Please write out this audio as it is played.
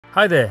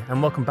Hi there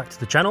and welcome back to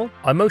the channel.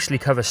 I mostly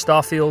cover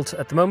Starfield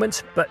at the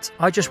moment, but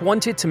I just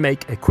wanted to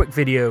make a quick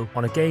video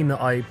on a game that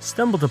I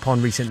stumbled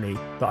upon recently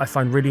that I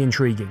find really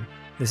intriguing.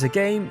 There's a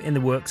game in the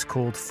works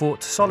called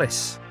Fort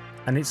Solis,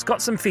 and it's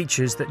got some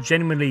features that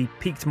genuinely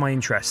piqued my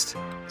interest,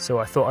 so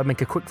I thought I'd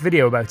make a quick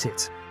video about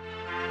it.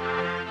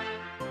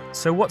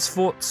 So what's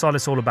Fort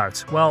Solis all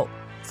about? Well,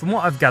 from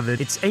what I've gathered,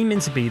 it's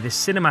aiming to be this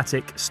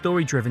cinematic,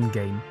 story-driven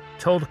game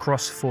told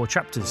across 4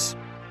 chapters.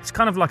 It's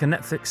kind of like a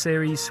Netflix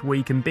series where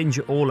you can binge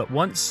it all at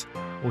once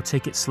or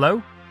take it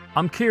slow.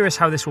 I'm curious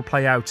how this will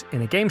play out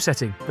in a game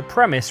setting. The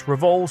premise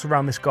revolves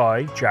around this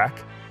guy,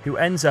 Jack, who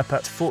ends up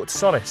at Fort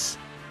Solis,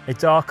 a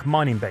dark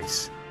mining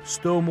base.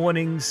 Storm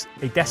warnings,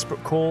 a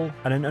desperate call,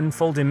 and an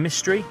unfolding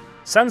mystery.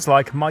 Sounds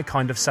like my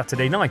kind of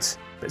Saturday night.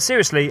 But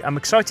seriously, I'm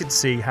excited to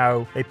see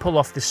how they pull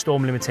off this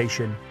storm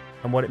limitation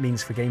and what it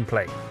means for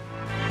gameplay.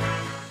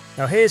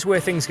 Now here's where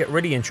things get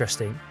really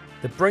interesting.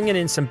 They're bringing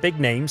in some big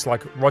names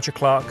like Roger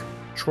Clark,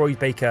 Troy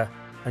Baker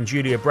and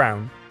Julia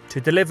Brown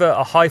to deliver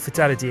a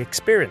high-fidelity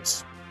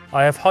experience.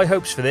 I have high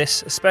hopes for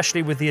this,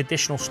 especially with the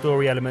additional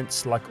story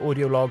elements like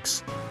audio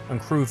logs and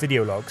crew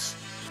video logs.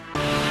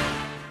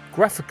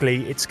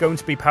 Graphically, it's going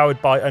to be powered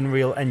by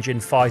Unreal Engine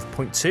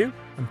 5.2,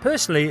 and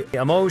personally,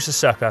 I'm always a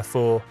sucker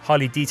for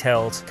highly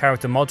detailed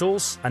character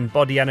models and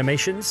body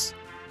animations,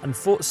 and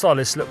Fort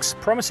Solis looks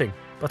promising,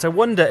 but I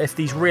wonder if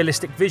these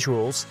realistic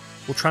visuals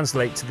will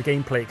translate to the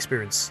gameplay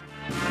experience.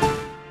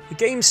 The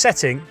game's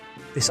setting,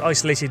 this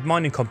isolated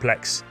mining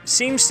complex,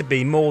 seems to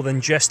be more than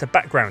just a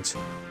background.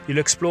 You'll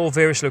explore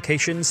various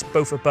locations,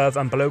 both above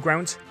and below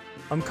ground.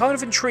 I'm kind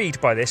of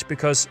intrigued by this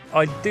because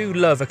I do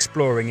love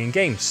exploring in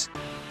games,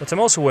 but I'm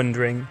also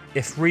wondering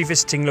if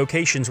revisiting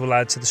locations will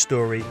add to the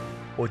story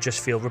or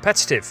just feel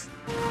repetitive.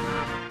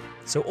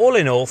 So all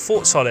in all,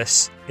 Fort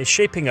Solis is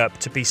shaping up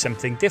to be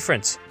something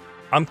different.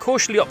 I'm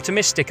cautiously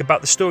optimistic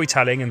about the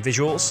storytelling and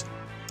visuals,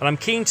 and I'm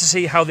keen to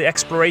see how the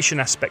exploration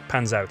aspect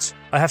pans out.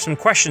 I have some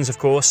questions, of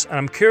course, and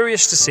I'm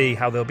curious to see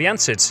how they'll be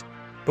answered.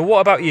 But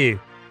what about you?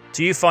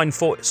 Do you find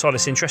Fort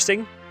Solis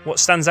interesting? What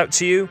stands out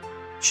to you?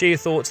 Share your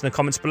thoughts in the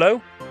comments below.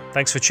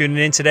 Thanks for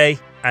tuning in today,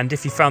 and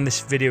if you found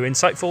this video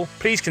insightful,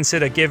 please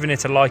consider giving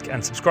it a like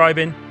and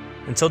subscribing.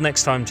 Until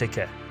next time, take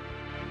care.